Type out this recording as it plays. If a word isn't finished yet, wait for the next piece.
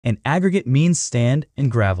and aggregate means sand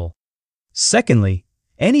and gravel. Secondly,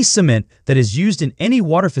 any cement that is used in any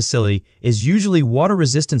water facility is usually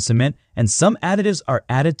water-resistant cement, and some additives are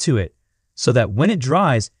added to it so that when it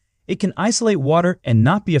dries, it can isolate water and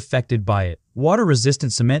not be affected by it.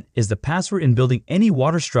 Water-resistant cement is the password in building any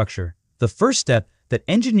water structure. The first step that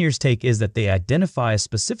engineers take is that they identify a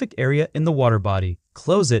specific area in the water body,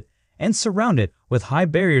 close it, and surround it with high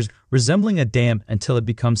barriers resembling a dam until it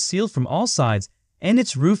becomes sealed from all sides and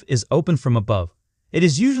its roof is open from above. It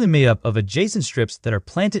is usually made up of adjacent strips that are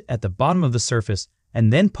planted at the bottom of the surface,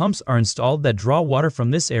 and then pumps are installed that draw water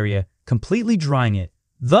from this area, completely drying it.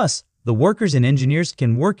 Thus, the workers and engineers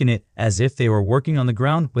can work in it as if they were working on the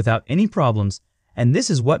ground without any problems, and this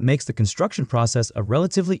is what makes the construction process a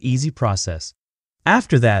relatively easy process.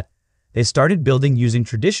 After that, they started building using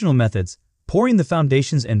traditional methods, pouring the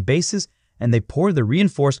foundations and bases, and they poured the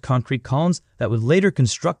reinforced concrete columns that would later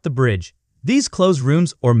construct the bridge. These closed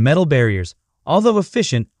rooms or metal barriers, although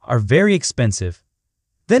efficient, are very expensive.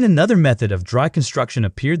 Then another method of dry construction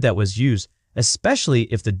appeared that was used, especially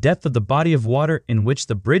if the depth of the body of water in which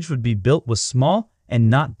the bridge would be built was small and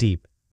not deep.